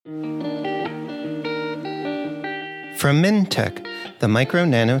From MinTech, the Micro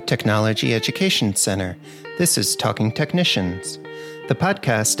Nanotechnology Education Center, this is Talking Technicians, the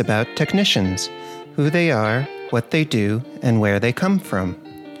podcast about technicians, who they are, what they do, and where they come from.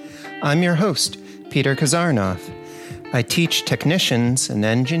 I'm your host, Peter Kazarnoff. I teach technicians and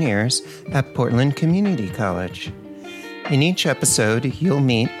engineers at Portland Community College. In each episode, you'll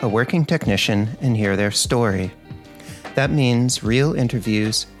meet a working technician and hear their story. That means real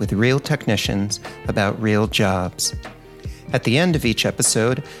interviews with real technicians about real jobs. At the end of each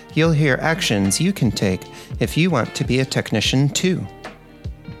episode, you'll hear actions you can take if you want to be a technician too.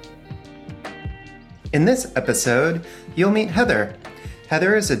 In this episode, you'll meet Heather.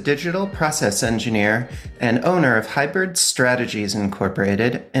 Heather is a digital process engineer and owner of Hybrid Strategies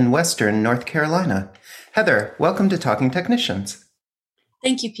Incorporated in Western North Carolina. Heather, welcome to Talking Technicians.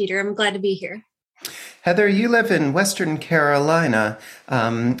 Thank you, Peter. I'm glad to be here. Heather, you live in Western Carolina.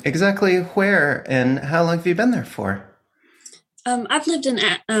 Exactly where and how long have you been there for? I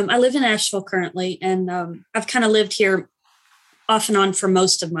live in Asheville currently, and I've kind of lived here off and on for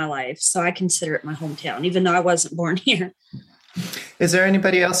most of my life. So I consider it my hometown, even though I wasn't born here. Is there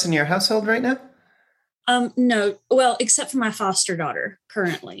anybody else in your household right now? No, well, except for my foster daughter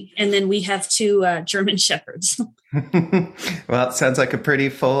currently. And then we have two German Shepherds. Well, it sounds like a pretty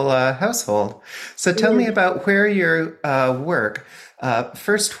full household. So tell me about where you work.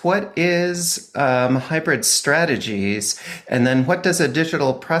 First, what is Hybrid Strategies? And then what does a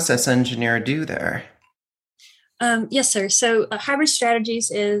digital process engineer do there? Yes, sir. So Hybrid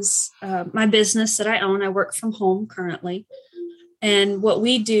Strategies is my business that I own. I work from home currently. And what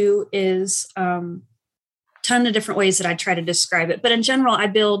we do is ton of different ways that I try to describe it. But in general, I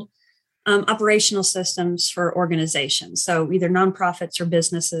build operational systems for organizations, so either nonprofits or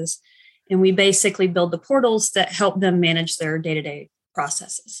businesses. And we basically build the portals that help them manage their day-to-day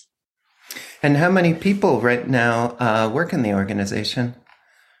processes. And how many people right now work in the organization?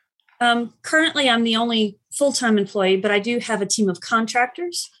 Currently, I'm the only full-time employee, but I do have a team of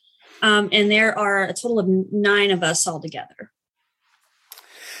contractors. And there are a total of 9 of us all together.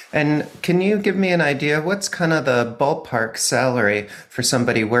 And can you give me an idea, what's kind of the ballpark salary for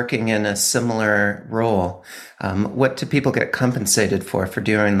somebody working in a similar role? What do people get compensated for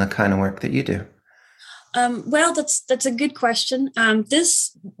doing the kind of work that you do? Well, that's a good question.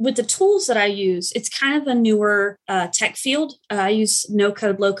 With the tools that I use, it's kind of a newer tech field. I use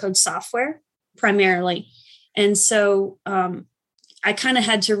no-code, low-code software primarily. And so I kind of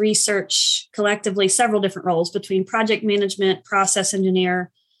had to research collectively several different roles between project management, process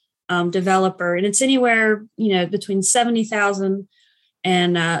engineer, developer, and it's anywhere, between 70,000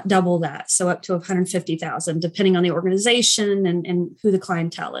 and double that. So up to 150,000, depending on the organization and who the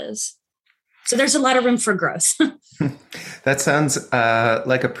clientele is. So there's a lot of room for growth. That sounds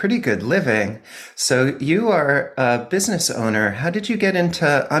like a pretty good living. So you are a business owner. How did you get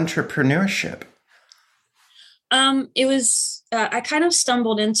into entrepreneurship? It was, I kind of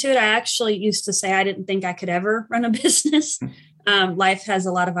stumbled into it. I actually used to say I didn't think I could ever run a business. Life has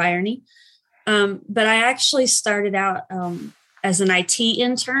a lot of irony. But I actually started out as an IT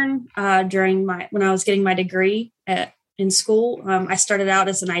intern when I was getting my degree in school. I started out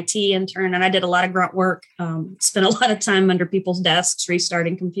as an IT intern, and I did a lot of grunt work, spent a lot of time under people's desks,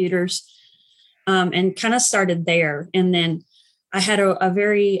 restarting computers, and kind of started there. And then I had a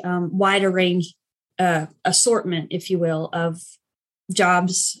very wide range assortment, if you will, of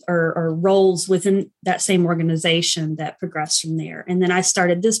jobs or roles within that same organization that progressed from there. And then I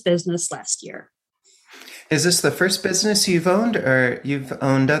started this business last year. Is this the first business you've owned, or you've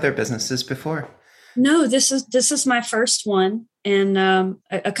owned other businesses before? No, this is my first one. And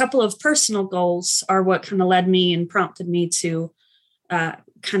a couple of personal goals are what kind of led me and prompted me to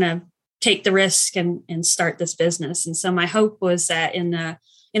kind of take the risk and start this business. And so my hope was that in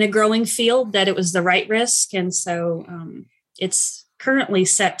a growing field that it was the right risk. And so it's currently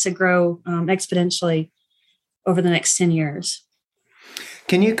set to grow exponentially over the next 10 years.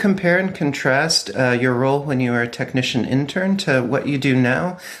 Can you compare and contrast your role when you were a technician intern to what you do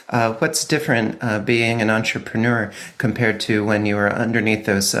now? What's different being an entrepreneur compared to when you were underneath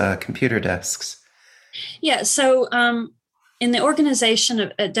those computer desks? Yeah, so in the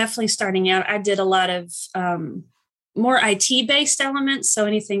organization, definitely starting out, I did a lot of more IT-based elements. So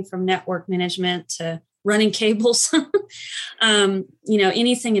anything from network management to running cables,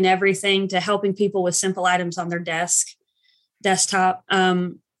 anything and everything, to helping people with simple items on their desktop.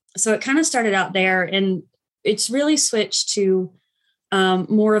 So it kind of started out there, and it's really switched to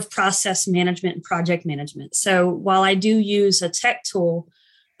more of process management and project management. So while I do use a tech tool,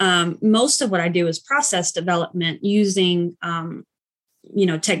 most of what I do is process development using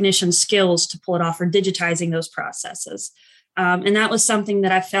technician skills to pull it off, or digitizing those processes. And that was something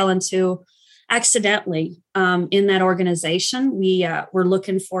that I fell into accidentally in that organization. We were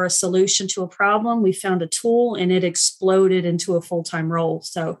looking for a solution to a problem. We found a tool, and it exploded into a full-time role.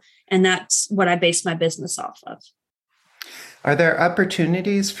 And that's what I based my business off of. Are there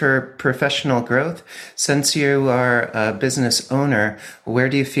opportunities for professional growth? Since you are a business owner, where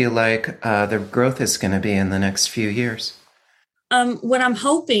do you feel like the growth is going to be in the next few years? What I'm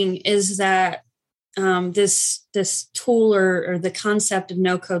hoping is that this tool or the concept of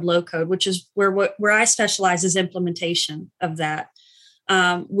no code, low code, which is where I specialize, is implementation of that,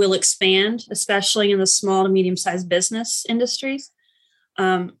 will expand, especially in the small to medium-sized business industries.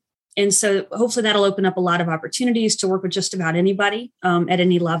 And so hopefully that'll open up a lot of opportunities to work with just about anybody at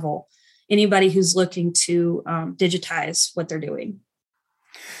any level, anybody who's looking to digitize what they're doing.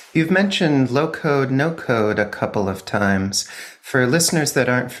 You've mentioned low code, no code a couple of times. For listeners that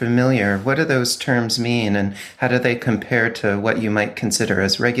aren't familiar, what do those terms mean, and how do they compare to what you might consider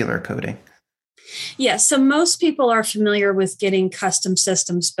as regular coding? Yeah, so most people are familiar with getting custom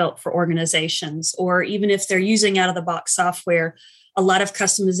systems built for organizations, or even if they're using out-of-the-box software, a lot of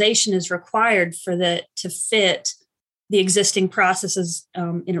customization is required to fit the existing processes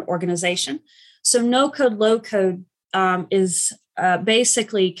in an organization. So no code, low code is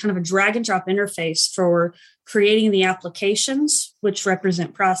basically kind of a drag and drop interface for creating the applications, which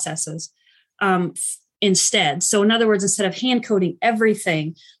represent processes instead. So in other words, instead of hand coding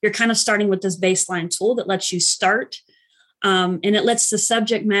everything, you're kind of starting with this baseline tool that lets you start. And it lets the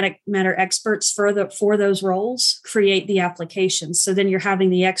subject matter experts for those roles create the applications. So then you're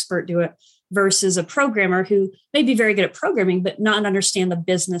having the expert do it versus a programmer who may be very good at programming, but not understand the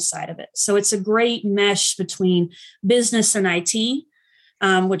business side of it. So it's a great mesh between business and IT,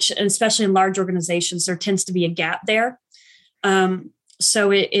 which especially in large organizations, there tends to be a gap there.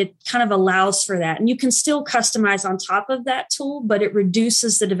 So it kind of allows for that. And you can still customize on top of that tool, but it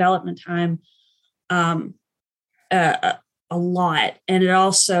reduces the development time a lot. And it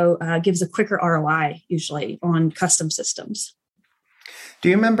also gives a quicker ROI usually on custom systems. Do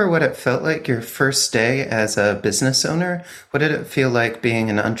you remember what it felt like your first day as a business owner? What did it feel like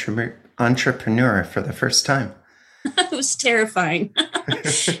being an entrepreneur for the first time? It was terrifying.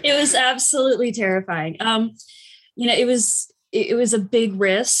 It was absolutely terrifying. It was a big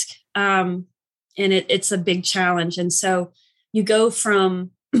risk, and it's a big challenge. And so you go from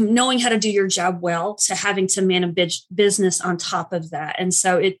knowing how to do your job well to having to manage business on top of that. And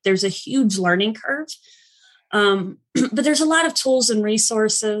so there's a huge learning curve. But there's a lot of tools and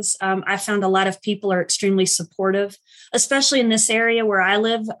resources. I found a lot of people are extremely supportive, especially in this area where I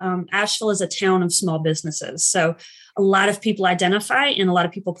live. Asheville is a town of small businesses. So a lot of people identify and a lot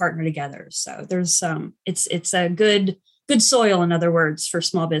of people partner together. So there's it's a good soil, in other words, for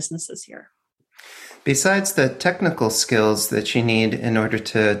small businesses here. Besides the technical skills that you need in order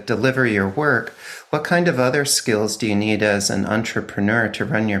to deliver your work, what kind of other skills do you need as an entrepreneur to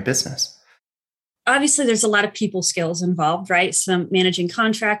run your business? Obviously, there's a lot of people skills involved, right? Some managing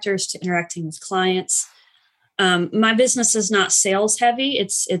contractors to interacting with clients. My business is not sales heavy.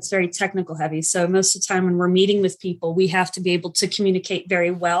 It's very technical heavy. So most of the time when we're meeting with people, we have to be able to communicate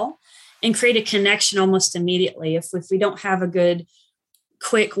very well and create a connection almost immediately. If we don't have a good,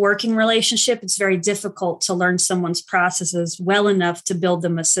 quick working relationship, it's very difficult to learn someone's processes well enough to build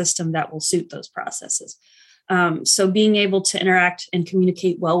them a system that will suit those processes. So being able to interact and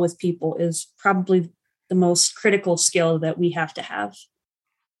communicate well with people is probably the most critical skill that we have to have.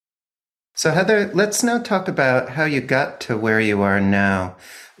 So Heather, let's now talk about how you got to where you are now.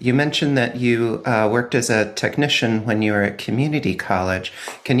 You mentioned that you worked as a technician when you were at community college.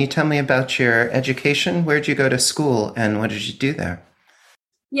 Can you tell me about your education? Where did you go to school and what did you do there?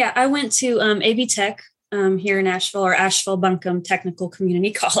 Yeah, I went to AB Tech here in Asheville, or Asheville Buncombe Technical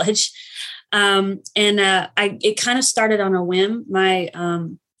Community College. It kind of started on a whim. My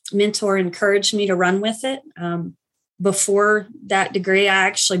mentor encouraged me to run with it. Before that degree, I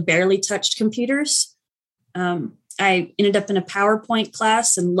actually barely touched computers. I ended up in a PowerPoint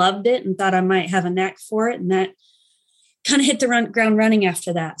class and loved it and thought I might have a knack for it. And that kind of hit the ground running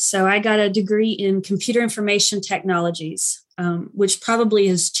after that. So I got a degree in computer information technologies, which probably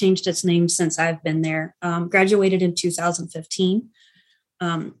has changed its name since I've been there. Graduated in 2015.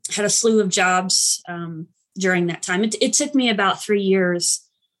 Had a slew of jobs during that time. It took me about 3 years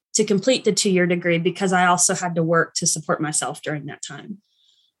to complete the 2-year degree because I also had to work to support myself during that time.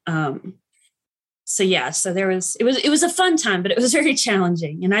 So it was a fun time, but it was very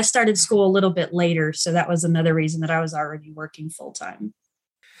challenging. And I started school a little bit later. So that was another reason that I was already working full time.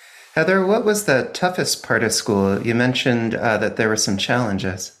 Heather, what was the toughest part of school? You mentioned that there were some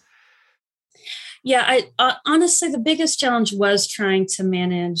challenges. Yeah, I honestly, the biggest challenge was trying to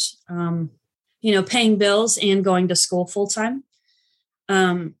manage, paying bills and going to school full time.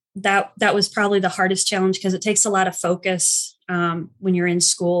 That was probably the hardest challenge because it takes a lot of focus when you're in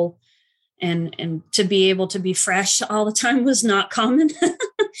school, and to be able to be fresh all the time was not common.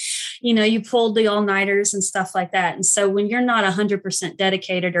 You pulled the all-nighters and stuff like that. And so when you're not 100%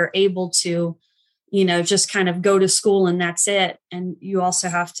 dedicated or able to, just kind of go to school and that's it, and you also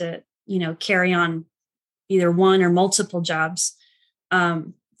have to, carry on either one or multiple jobs,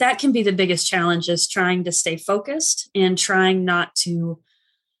 that can be the biggest challenge, is trying to stay focused and trying not to,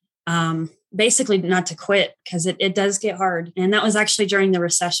 basically not to quit, because it does get hard. And that was actually during the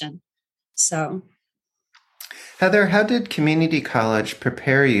recession. So, Heather, how did community college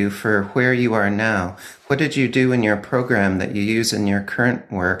prepare you for where you are now? What did you do in your program that you use in your current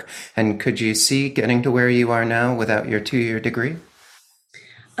work? And could you see getting to where you are now without your 2-year degree?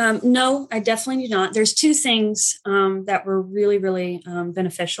 No, I definitely do not. There's two things that were really, really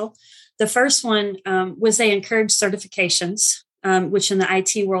beneficial. The first one was they encouraged certifications, which in the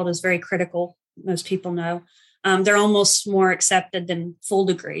IT world is very critical. Most people know. They're almost more accepted than full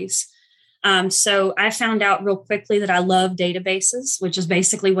degrees. So I found out real quickly that I love databases, which is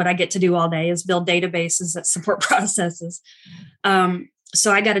basically what I get to do all day, is build databases that support processes.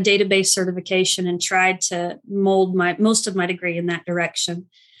 So I got a database certification and tried to mold most of my degree in that direction.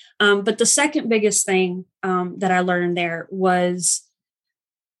 But the second biggest thing that I learned there was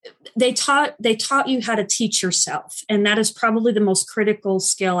they taught you how to teach yourself. And that is probably the most critical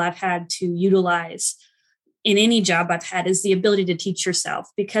skill I've had to utilize in any job I've had, is the ability to teach yourself,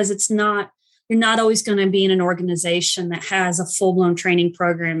 because you're not always going to be in an organization that has a full-blown training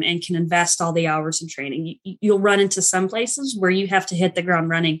program and can invest all the hours in training. You'll run into some places where you have to hit the ground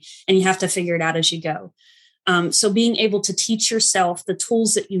running and you have to figure it out as you go. So being able to teach yourself the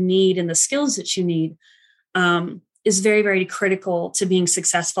tools that you need and the skills that you need is very, very critical to being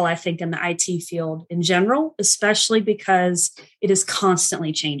successful, I think, in the IT field in general, especially because it is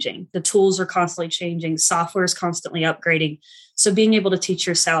constantly changing. The tools are constantly changing. Software is constantly upgrading. So being able to teach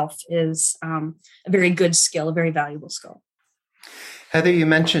yourself is a very good skill, a very valuable skill. Heather, you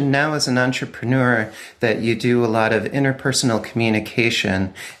mentioned now as an entrepreneur that you do a lot of interpersonal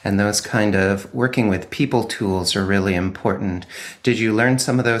communication, and those kind of working with people tools are really important. Did you learn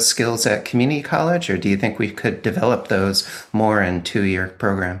some of those skills at community college, or do you think we could develop those more in 2-year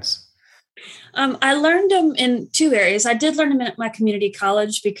programs? I learned them in two areas. I did learn them at my community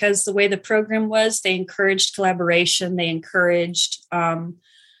college because the way the program was, they encouraged collaboration. They encouraged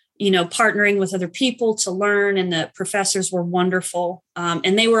partnering with other people to learn, and the professors were wonderful.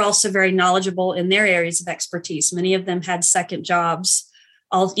 And they were also very knowledgeable in their areas of expertise. Many of them had second jobs,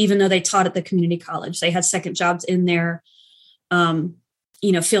 even though they taught at the community college. They had second jobs in their,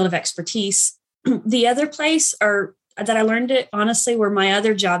 field of expertise. The other place that I learned it, honestly, were my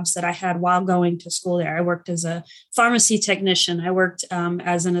other jobs that I had while going to school there. I worked as a pharmacy technician. I worked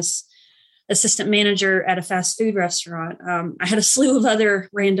as an assistant manager at a fast food restaurant. I had a slew of other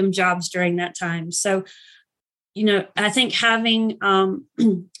random jobs during that time. So, I think having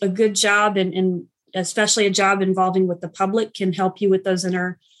a good job and especially a job involving with the public can help you with those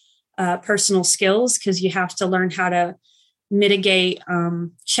personal skills, because you have to learn how to mitigate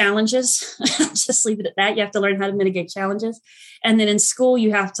challenges. I'll just leave it at that. You have to learn how to mitigate challenges. And then in school,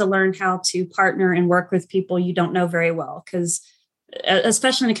 you have to learn how to partner and work with people you don't know very well, because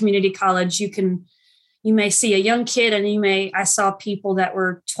especially in a community college, you may see a young kid and I saw people that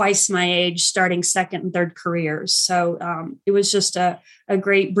were twice my age starting second and third careers. So it was just a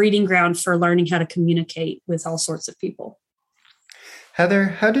great breeding ground for learning how to communicate with all sorts of people. Heather,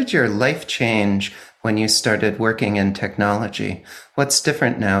 how did your life change when you started working in technology? What's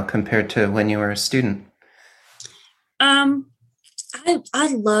different now compared to when you were a student? I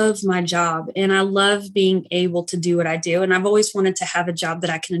love my job, and I love being able to do what I do. And I've always wanted to have a job that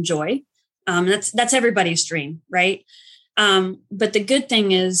I can enjoy. That's everybody's dream, right? But the good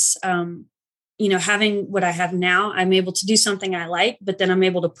thing is, having what I have now, I'm able to do something I like, but then I'm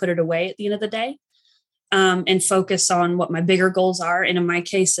able to put it away at the end of the day and focus on what my bigger goals are. And in my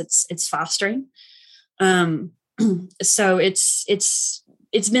case, it's fostering. So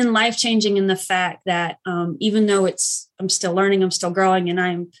it's been life-changing in the fact that even though I'm still learning, I'm still growing, and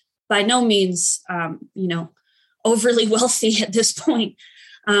I'm by no means, overly wealthy at this point.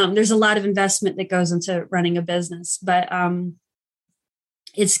 There's a lot of investment that goes into running a business, but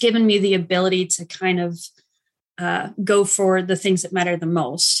it's given me the ability to kind of go for the things that matter the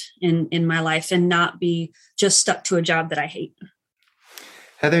most in my life and not be just stuck to a job that I hate.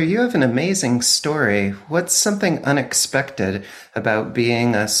 Heather, you have an amazing story. What's something unexpected about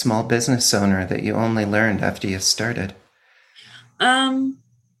being a small business owner that you only learned after you started?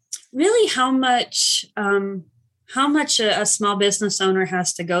 Really how much a small business owner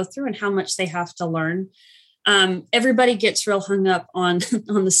has to go through and how much they have to learn. Everybody gets real hung up on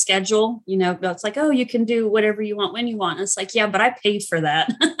the schedule. It's like, oh, you can do whatever you want when you want. And it's like, yeah, but I pay for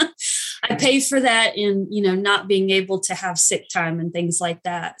that. I pay for that in, not being able to have sick time and things like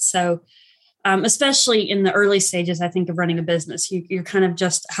that. So, especially in the early stages, I think, of running a business, you're kind of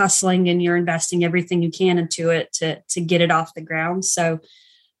just hustling and you're investing everything you can into it to get it off the ground. So,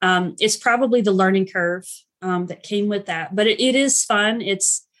 it's probably the learning curve that came with that, but it is fun.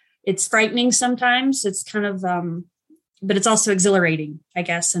 It's frightening sometimes. It's kind of, but it's also exhilarating, I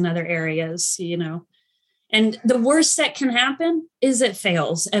guess, in other areas, And the worst that can happen is it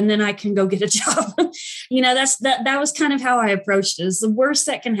fails, and then I can go get a job. That was kind of how I approached it. Is the worst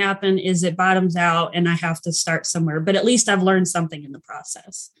that can happen is it bottoms out, and I have to start somewhere. But at least I've learned something in the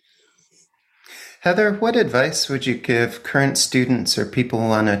process. Heather, what advice would you give current students or people who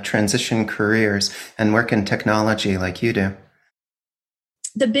want to transition careers and work in technology like you do?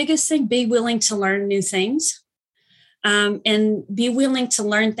 The biggest thing: be willing to learn new things. And be willing to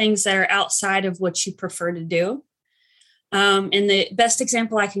learn things that are outside of what you prefer to do. And the best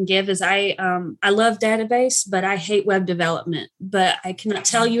example I can give is I love database, but I hate web development. But I cannot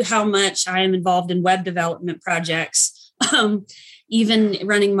tell you how much I am involved in web development projects. Even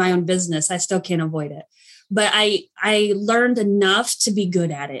running my own business, I still can't avoid it. But I learned enough to be good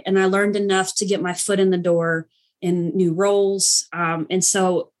at it. And I learned enough to get my foot in the door in new roles. And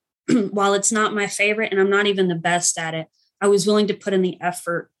so while it's not my favorite and I'm not even the best at it, I was willing to put in the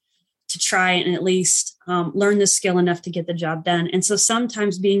effort to try and at least learn the skill enough to get the job done. And so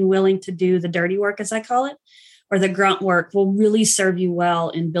sometimes being willing to do the dirty work, as I call it, or the grunt work, will really serve you well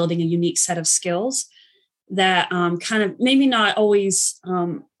in building a unique set of skills that kind of maybe not always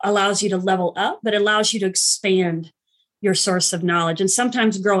allows you to level up, but allows you to expand your source of knowledge. And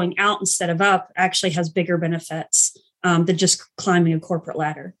sometimes growing out instead of up actually has bigger benefits than just climbing a corporate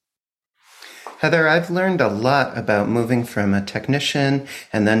ladder. Heather, I've learned a lot about moving from a technician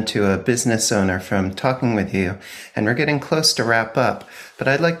and then to a business owner from talking with you, and we're getting close to wrap up. But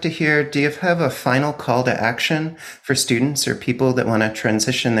I'd like to hear, do you have a final call to action for students or people that want to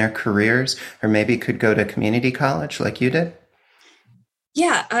transition their careers or maybe could go to community college like you did?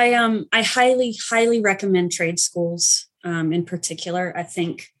 Yeah, I highly, highly recommend trade schools in particular. I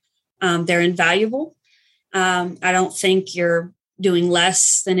think they're invaluable. I don't think you're doing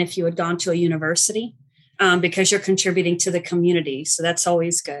less than if you had gone to a university because you're contributing to the community. So that's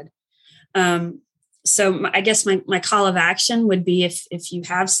always good. So I guess my call of action would be if you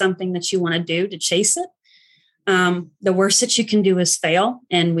have something that you want to do, to chase it. The worst that you can do is fail,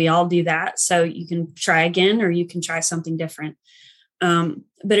 and we all do that. So you can try again, or you can try something different.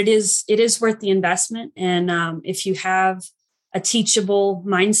 But it is worth the investment. And if you have a teachable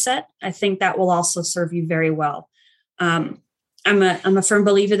mindset, I think that will also serve you very well. I'm a firm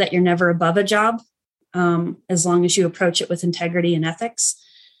believer that you're never above a job, as long as you approach it with integrity and ethics.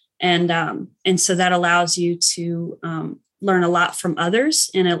 And so that allows you to learn a lot from others,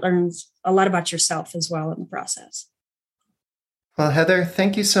 and it learns a lot about yourself as well in the process. Well, Heather,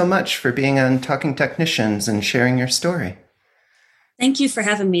 thank you so much for being on Talking Technicians and sharing your story. Thank you for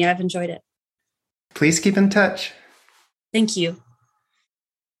having me. I've enjoyed it. Please keep in touch. Thank you.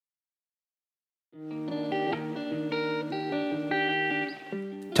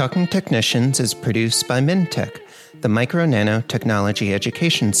 Talking Technicians is produced by Mintech, the Micro Nano Technology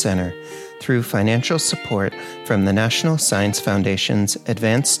Education Center, through financial support from the National Science Foundation's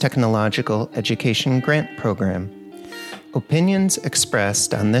Advanced Technological Education Grant Program. Opinions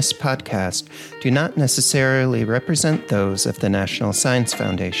expressed on this podcast do not necessarily represent those of the National Science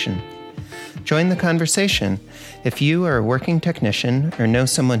Foundation. Join the conversation. If you are a working technician or know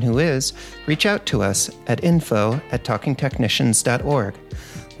someone who is, reach out to us at info@talkingtechnicians.org.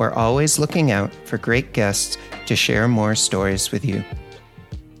 We're always looking out for great guests to share more stories with you.